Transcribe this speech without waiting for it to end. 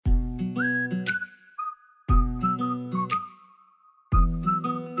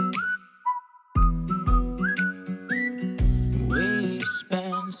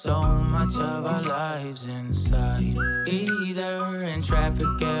much of our lives inside, either in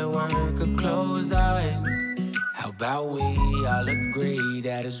traffic at work or close out. How about we all agree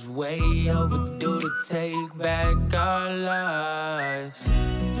that it's way overdue to take back our lives?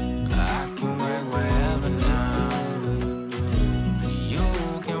 I can work wherever now. You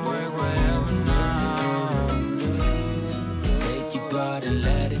can work wherever now. Take your guard and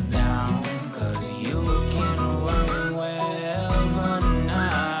let it down, 'cause you can work wherever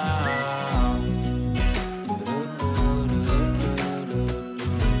now.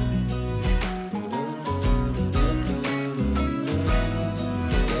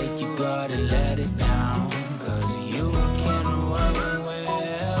 Take your guard and let it down, 'cause you can work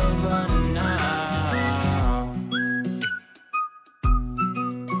wherever now.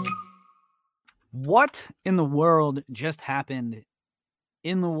 What in the world just happened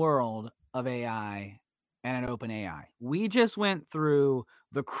in the world of AI and at Open AI? We just went through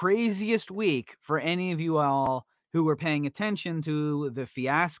the craziest week for any of you all who were paying attention to the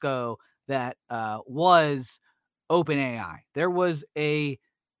fiasco that was Open AI. There was a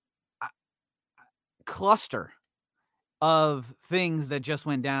cluster of things that just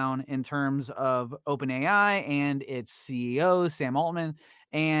went down in terms of OpenAI and its CEO, Sam Altman,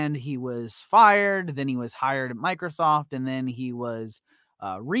 and he was fired. Then he was hired at Microsoft, and then he was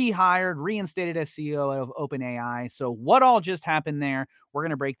reinstated as CEO of OpenAI. So what all just happened there? We're going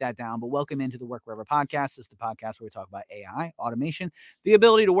to break that down, but welcome into the Work Wherever podcast. It's the podcast where we talk about AI, automation, the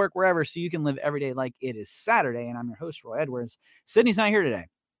ability to work wherever so you can live every day like it is Saturday. And I'm your host, Roy Edwards. Sydney's not here today.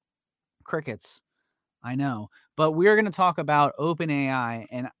 Crickets. I know, but we're going to talk about OpenAI,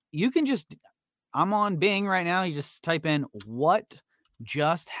 and you can just, I'm on Bing right now. You just type in what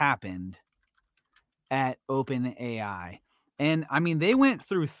just happened at OpenAI. And I mean, they went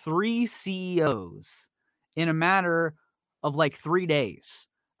through 3 CEOs in a matter of like 3 days.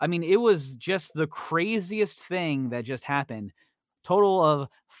 I mean, it was just the craziest thing that just happened. Total of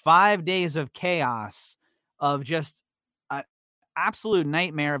 5 days of chaos, of just absolute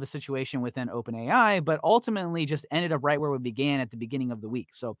nightmare of a situation within OpenAI, but ultimately just ended up right where we began at the beginning of the week.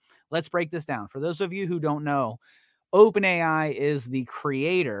 So let's break this down. For those of you who don't know, OpenAI is the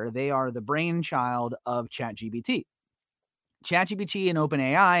creator. They are the brainchild of ChatGPT. ChatGPT and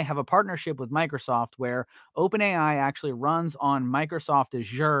OpenAI have a partnership with Microsoft where OpenAI actually runs on Microsoft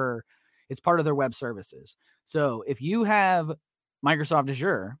Azure. It's part of their web services. So if you have Microsoft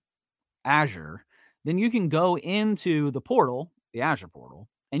Azure, then you can go into the portal, the Azure portal,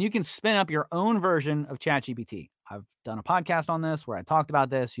 and you can spin up your own version of ChatGPT. I've done a podcast on this where I talked about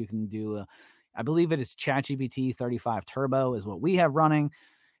this. You can do, I believe it is ChatGPT 35 Turbo is what we have running.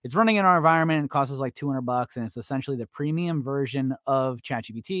 It's running in our environment. It costs us like $200, and it's essentially the premium version of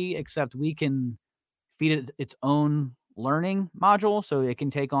ChatGPT, except we can feed it its own learning module, so it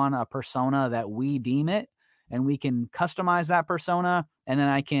can take on a persona that we deem it, and we can customize that persona, and then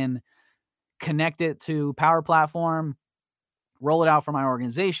I can connect it to Power Platform, roll it out for my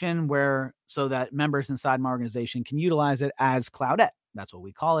organization so that members inside my organization can utilize it as Cloudette. That's what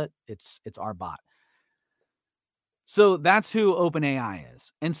we call it. It's our bot. So that's who OpenAI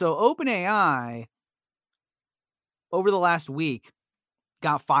is. And so OpenAI over the last week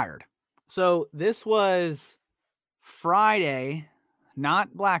got fired. So this was Friday,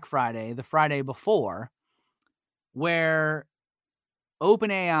 not Black Friday, the Friday before, where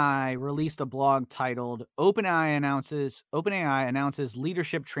OpenAI released a blog titled OpenAI announces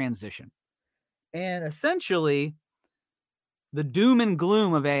leadership transition. And essentially, the doom and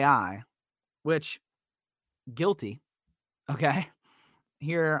gloom of AI, which guilty, okay?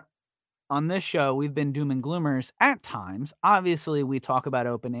 Here on this show, we've been doom and gloomers at times. Obviously, we talk about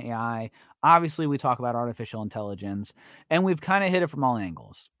OpenAI. Obviously, we talk about artificial intelligence, and we've kind of hit it from all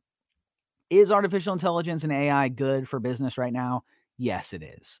angles. Is artificial intelligence and AI good for business right now? Yes, it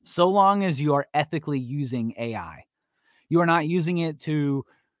is. So long as you are ethically using AI. You are not using it to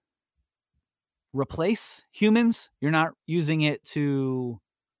replace humans. You're not using it to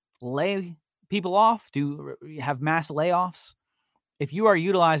lay people off, to have mass layoffs. If you are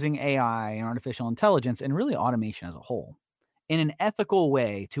utilizing AI and artificial intelligence and really automation as a whole in an ethical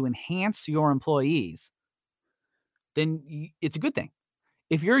way to enhance your employees, then it's a good thing.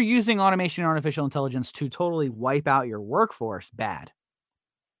 If you're using automation and artificial intelligence to totally wipe out your workforce, bad.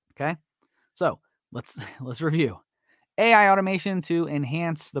 Okay? So let's review. AI automation to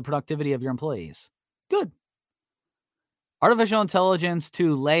enhance the productivity of your employees. Good. Artificial intelligence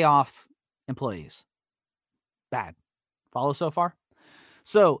to lay off employees. Bad. Follow so far?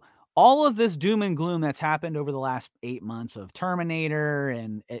 So all of this doom and gloom that's happened over the last 8 months of Terminator,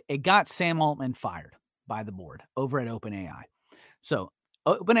 and it got Sam Altman fired by the board over at OpenAI. So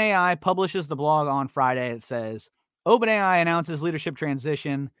OpenAI publishes the blog on Friday. It says, OpenAI announces leadership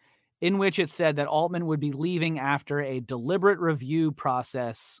transition, in which it said that Altman would be leaving after a deliberate review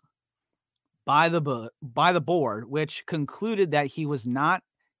process by the board, which concluded that he was not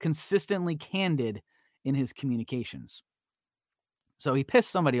consistently candid in his communications. So he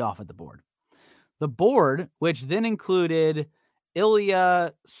pissed somebody off at the board. The board, which then included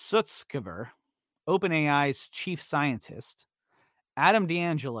Ilya Sutskever, OpenAI's chief scientist, Adam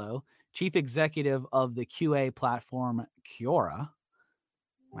D'Angelo, chief executive of the QA platform Quora.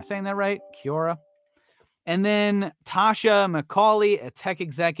 Am I saying that right? Quora. And then Tasha McCauley, a tech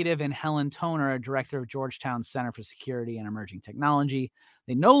executive, and Helen Toner, a director of Georgetown Center for Security and Emerging Technology.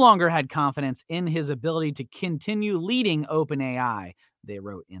 They no longer had confidence in his ability to continue leading OpenAI, they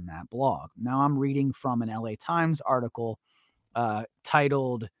wrote in that blog. Now I'm reading from an LA Times article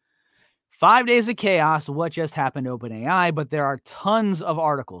titled 5 Days of Chaos, What Just Happened to OpenAI, but there are tons of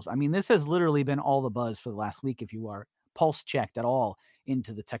articles. I mean, this has literally been all the buzz for the last week if you are pulse checked at all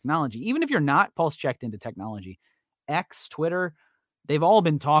into the technology. Even if you're not pulse checked into technology, X, Twitter, they've all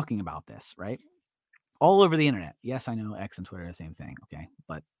been talking about this, right? All over the internet. Yes, I know X and Twitter are the same thing, okay?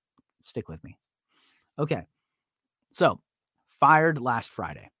 But stick with me. Okay. So, fired last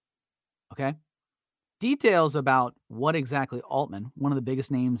Friday, okay? Details about what exactly Altman, one of the biggest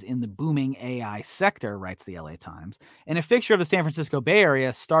names in the booming AI sector, writes the LA Times, and a fixture of the San Francisco Bay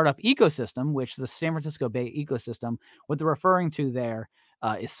Area startup ecosystem, which the San Francisco Bay ecosystem, what they're referring to there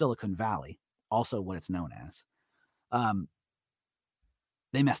is Silicon Valley, also what it's known as.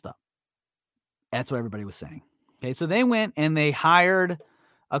 They messed up. That's what everybody was saying. Okay, so they went and they hired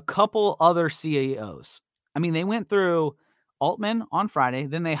a couple other CEOs. I mean, they went through Altman on Friday,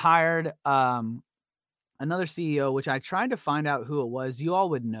 then they hired another CEO, which I tried to find out who it was. You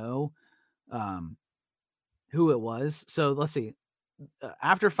all would know who it was. So let's see.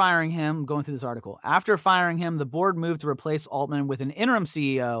 After firing him, going through this article, after firing him, the board moved to replace Altman with an interim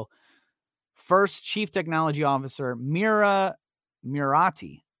CEO, first Chief Technology Officer, Mira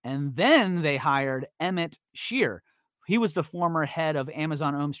Murati. And then they hired Emmett Shear. He was the former head of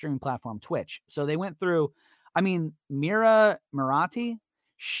Amazon home streaming platform Twitch. So they went through, I mean, Mira Murati,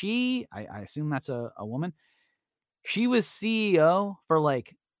 I assume that's a woman. She was CEO for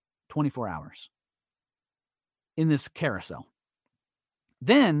like 24 hours in this carousel.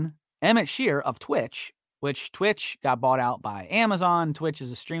 Then Emmett Shear of Twitch, which Twitch got bought out by Amazon. Twitch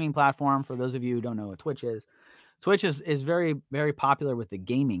is a streaming platform. For those of you who don't know what Twitch is very, very popular with the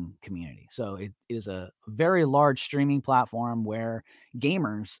gaming community. So it is a very large streaming platform where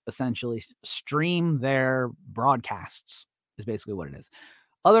gamers essentially stream their broadcasts, is basically what it is.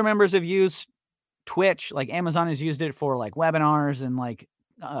 Other members have used Twitch, like Amazon has used it for like webinars and like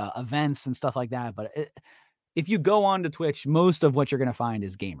events and stuff like that. But if you go on to Twitch, most of what you're going to find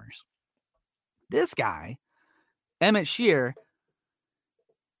is gamers. This guy, Emmett Shear,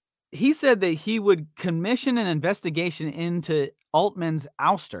 he said that he would commission an investigation into Altman's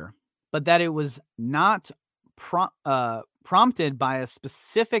ouster, but that it was not prompted by a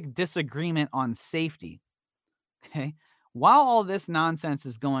specific disagreement on safety. Okay. While all this nonsense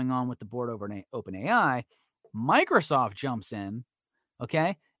is going on with the board over OpenAI, Microsoft jumps in,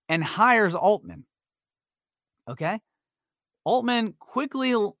 okay, and hires Altman. Okay. Altman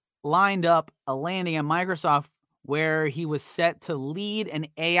quickly lined up a landing at Microsoft where he was set to lead an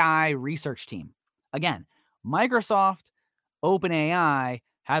AI research team. Again, Microsoft, OpenAI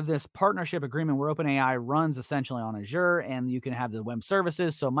have this partnership agreement where OpenAI runs essentially on Azure and you can have the web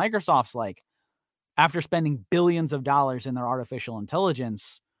services. So Microsoft's like, after spending billions of dollars in their artificial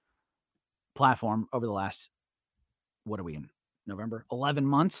intelligence platform over the last, what are we in November, 11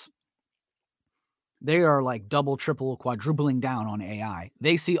 months, they are like double, triple, quadrupling down on AI.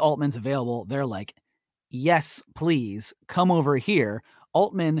 They see Altman's available. They're like, yes, please come over here.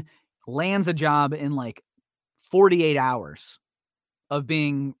 Altman lands a job in like 48 hours of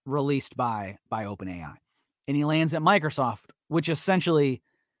being released by OpenAI. And he lands at Microsoft, which essentially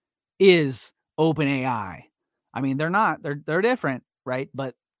is OpenAI. I mean, they're different, right?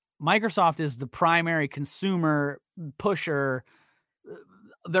 But Microsoft is the primary consumer pusher.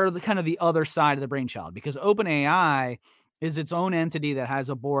 They're kind of the other side of the brainchild, because OpenAI is its own entity that has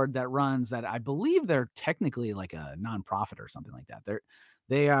a board that runs that. I believe they're technically like a nonprofit or something like that.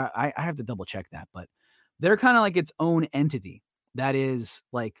 I have to double check that, but they're kind of like its own entity that is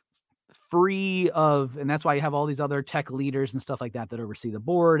like free of, and that's why you have all these other tech leaders and stuff like that oversee the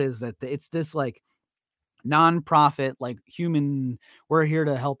board, is that it's this like nonprofit, like human, we're here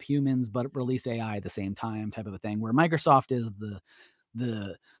to help humans, but release AI at the same time type of a thing, where Microsoft is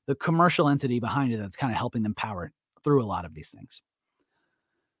the commercial entity behind it that's kind of helping them power through a lot of these things.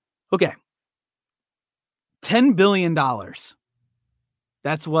 Okay. $10 billion.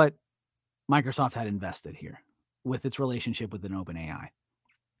 That's what Microsoft had invested here with its relationship with an Open AI.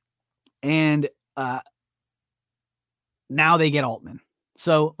 And now they get Altman.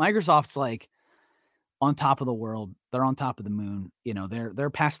 So Microsoft's like on top of the world. They're on top of the moon. You know, they're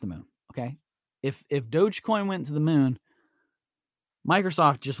past the moon. Okay. If Dogecoin went to the moon,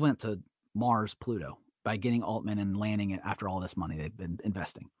 Microsoft just went to Mars, Pluto by getting Altman and landing it after all this money they've been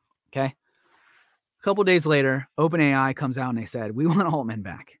investing. Okay. A couple days later, OpenAI comes out and they said, we want Altman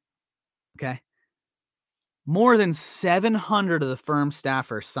back. Okay. More than 700 of the firm's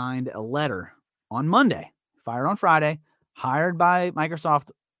staffers signed a letter on Monday, fired on Friday, hired by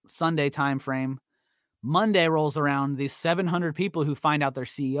Microsoft Sunday timeframe. Monday rolls around, these 700 people who find out their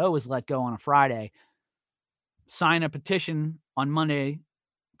CEO was let go on a Friday sign a petition on Monday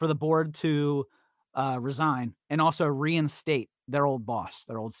for the board to resign and also reinstate their old boss,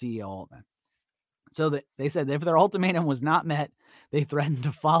 their old CEO Altman. So they said if their ultimatum was not met, they threatened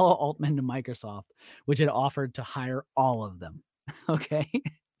to follow Altman to Microsoft, which had offered to hire all of them. Okay.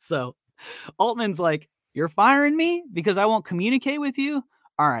 So Altman's like, you're firing me because I won't communicate with you?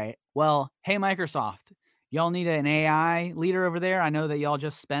 All right. Well, hey, Microsoft, y'all need an AI leader over there. I know that y'all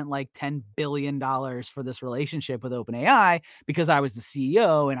just spent like $10 billion for this relationship with OpenAI because I was the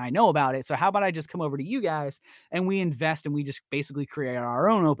CEO and I know about it. So how about I just come over to you guys and we invest and we just basically create our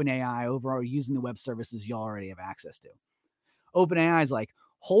own OpenAI over using the web services you already have access to. OpenAI is like,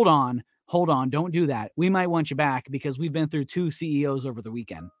 hold on, don't do that. We might want you back because we've been through 2 CEOs over the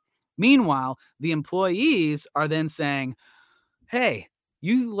weekend. Meanwhile, the employees are then saying, hey,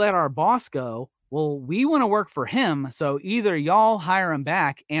 you let our boss go. Well, we want to work for him. So either y'all hire him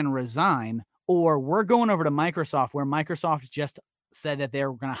back and resign, or we're going over to Microsoft, where Microsoft just said that they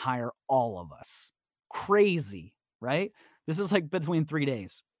were going to hire all of us. Crazy, right? This is like between 3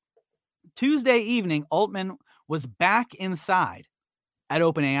 days. Tuesday evening, Altman was back inside at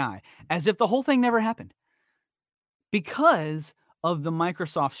OpenAI as if the whole thing never happened because of the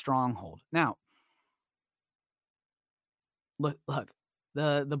Microsoft stronghold. Now, look,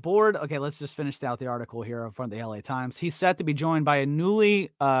 the board. Okay, let's just finish out the article here in front of the LA Times. He's set to be joined by a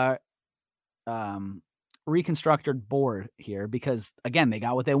newly reconstructed board here because, again, they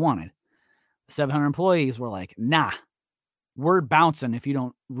got what they wanted. 700 employees were like, nah, we're bouncing if you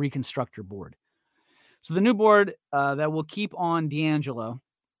don't reconstruct your board. So the new board that will keep on D'Angelo,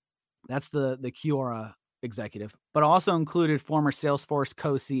 that's the Quora executive, but also included former Salesforce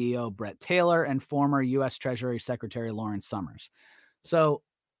co-CEO Brett Taylor and former U.S. Treasury Secretary Lawrence Summers. So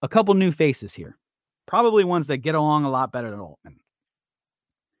a couple new faces here, probably ones that get along a lot better than Altman.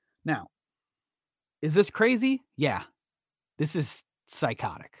 Now, is this crazy? Yeah, this is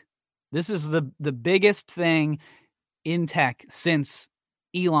psychotic. This is the biggest thing in tech since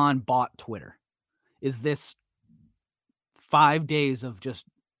Elon bought Twitter. Is this 5 days of just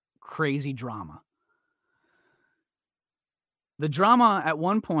crazy drama. The drama at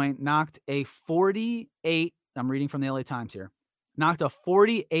one point knocked a 48, I'm reading from the LA Times here, knocked a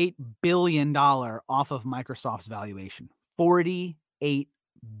 $48 billion off of Microsoft's valuation. $48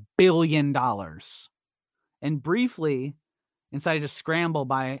 billion. And briefly incited a scramble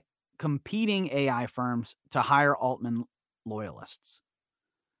by competing AI firms to hire Altman loyalists.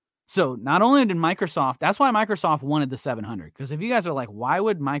 So not only did Microsoft, that's why Microsoft wanted the 700. Because if you guys are like, why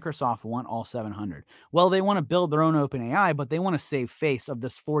would Microsoft want all 700? Well, they want to build their own OpenAI, but they want to save face of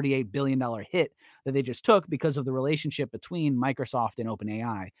this $48 billion hit that they just took because of the relationship between Microsoft and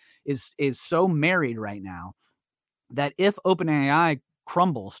OpenAI is so married right now that if OpenAI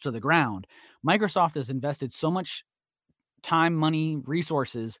crumbles to the ground, Microsoft has invested so much time, money,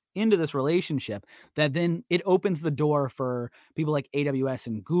 resources into this relationship that then it opens the door for people like AWS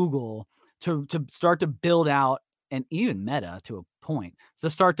and Google to start to build out, and even Meta to a point, to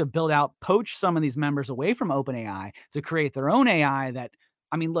start to build out, poach some of these members away from OpenAI to create their own AI that,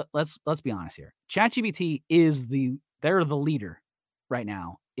 I mean, let's be honest here. ChatGPT they're the leader right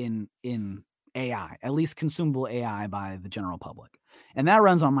now in AI, at least consumable AI by the general public. And that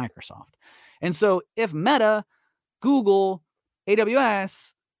runs on Microsoft. And so if Meta, Google,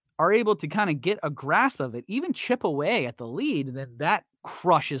 AWS are able to kind of get a grasp of it, even chip away at the lead, then that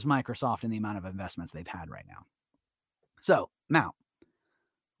crushes Microsoft in the amount of investments they've had right now. So now,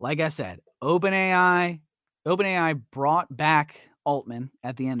 like I said, OpenAI brought back Altman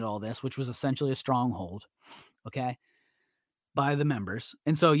at the end of all this, which was essentially a stronghold, okay, by the members.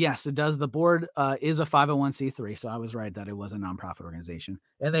 And so, yes, it does. The board is a 501c3. So I was right that it was a nonprofit organization.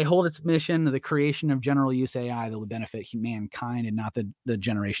 And they hold its mission, the creation of general use AI that would benefit mankind and not the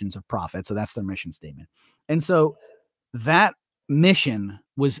generations of profit. So that's their mission statement. And so that mission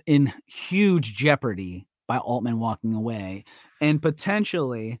was in huge jeopardy by Altman walking away and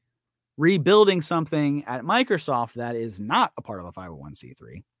potentially rebuilding something at Microsoft that is not a part of a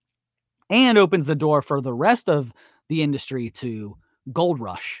 501c3 and opens the door for the rest of the industry to gold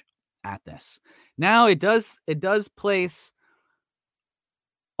rush at this. Now it does place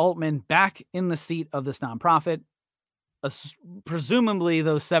Altman back in the seat of this nonprofit. Presumably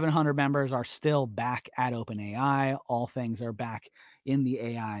those 700 members are still back at OpenAI. All things are back in the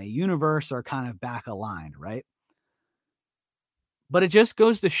AI universe, are kind of back aligned, right? But it just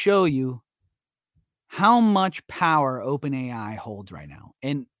goes to show you how much power OpenAI holds right now,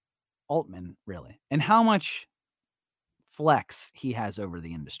 and Altman really, and how much flex he has over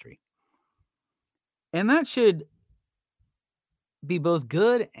the industry. And that should be both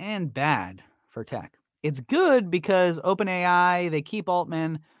good and bad for tech. It's good because OpenAI, they keep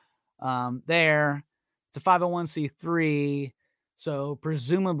Altman there. It's a 501c3. So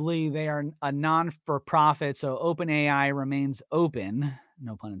presumably they are a non-for-profit. So OpenAI remains open,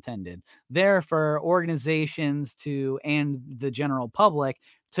 no pun intended, there for organizations to, and the general public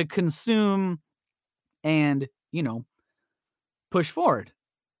to consume and, push forward.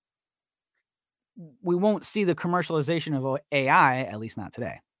 We won't see the commercialization of AI, at least not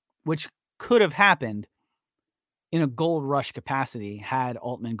today, which could have happened in a gold rush capacity had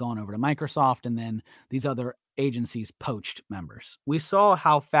Altman gone over to Microsoft and then these other agencies poached members. We saw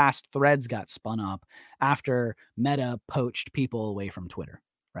how fast Threads got spun up after Meta poached people away from Twitter,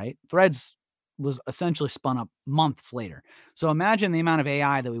 right? Threads was essentially spun up months later. So imagine the amount of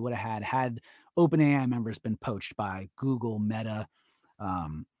AI that we would have had OpenAI members been poached by Google, Meta,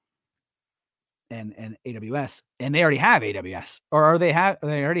 and AWS, and they already have AWS, or they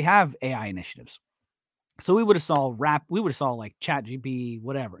already have AI initiatives. So we would have saw like ChatGPT,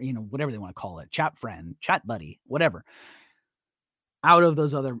 whatever, whatever they want to call it, Chat Friend, Chat Buddy, whatever, out of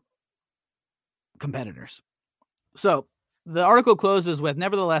those other competitors. So the article closes with,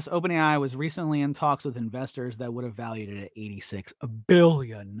 nevertheless, OpenAI was recently in talks with investors that would have valued it at $86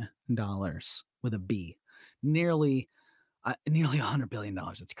 billion with a B, nearly $100 billion.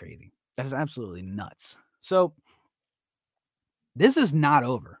 It's crazy. That is absolutely nuts. So this is not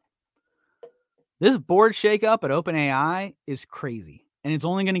over. This board shakeup at OpenAI is crazy. And it's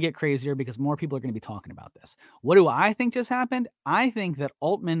only going to get crazier because more people are going to be talking about this. What do I think just happened? I think that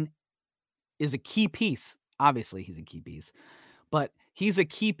Altman is a key piece. Obviously, he's a key piece. But he's a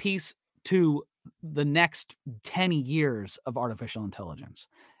key piece to the next 10 years of artificial intelligence.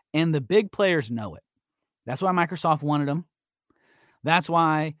 And the big players know it. That's why Microsoft wanted him. That's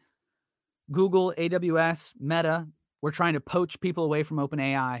why Google, AWS, Meta were trying to poach people away from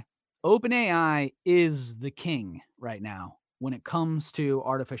OpenAI. OpenAI is the king right now when it comes to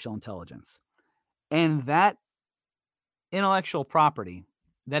artificial intelligence. And that intellectual property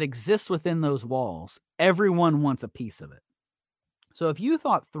that exists within those walls, everyone wants a piece of it. So if you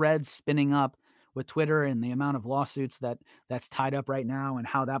thought Threads spinning up with Twitter and the amount of lawsuits that's tied up right now and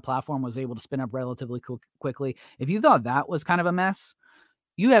how that platform was able to spin up relatively quickly, if you thought that was kind of a mess,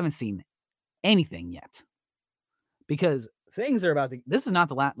 you haven't seen anything yet. Because things are about this is not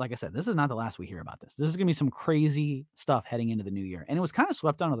the last, like I said, this is not the last we hear about this. This is going to be some crazy stuff heading into the new year. And it was kind of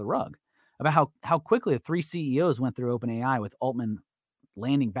swept under the rug about how quickly the 3 CEOs went through OpenAI with Altman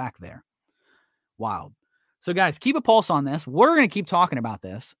landing back there. Wild. So guys, keep a pulse on this. We're going to keep talking about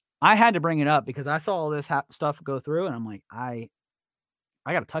this. I had to bring it up because I saw all this stuff go through and I'm like, I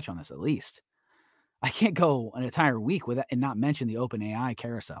got to touch on this at least. I can't go an entire week with it and not mention the OpenAI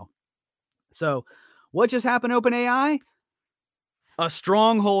carousel. So what just happened to OpenAI? A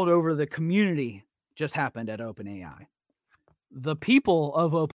stronghold over the community just happened at OpenAI. The people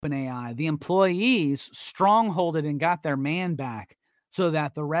of OpenAI, the employees, strongholded and got their man back so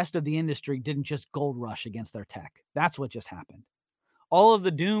that the rest of the industry didn't just gold rush against their tech. That's what just happened. All of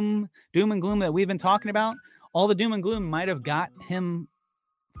the doom and gloom that we've been talking about, all the doom and gloom might have got him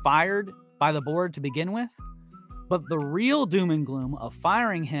fired by the board to begin with. But the real doom and gloom of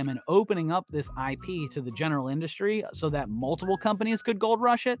firing him and opening up this IP to the general industry so that multiple companies could gold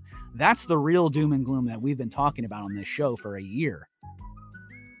rush it, that's the real doom and gloom that we've been talking about on this show for a year.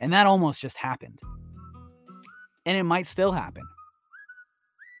 And that almost just happened. And it might still happen.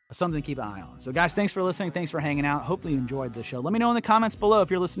 But something to keep an eye on. So guys, thanks for listening. Thanks for hanging out. Hopefully you enjoyed the show. Let me know in the comments below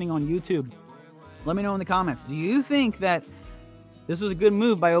if you're listening on YouTube. Let me know in the comments. Do you think that this was a good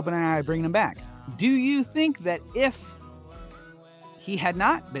move by OpenAI bringing him back? Do you think that if he had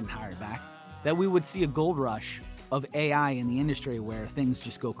not been hired back, that we would see a gold rush of AI in the industry where things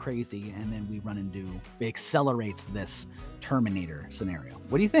just go crazy and then we run into, it accelerates this Terminator scenario.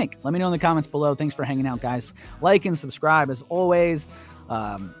 What do you think? Let me know in the comments below. Thanks for hanging out, guys. Like and subscribe as always.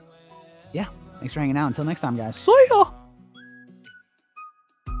 Yeah, thanks for hanging out. Until next time, guys. See ya!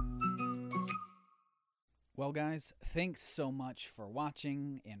 Well, guys, thanks so much for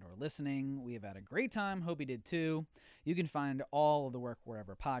watching and or listening. We have had a great time. Hope you did too. You can find all of the Work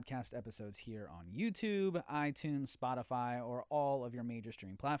Wherever podcast episodes here on YouTube, iTunes, Spotify, or all of your major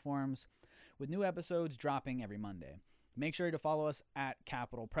streaming platforms, with new episodes dropping every Monday. Make sure to follow us at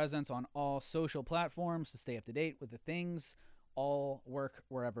Capital Presence on all social platforms to stay up to date with the things all Work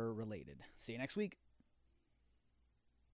Wherever related. See you next week.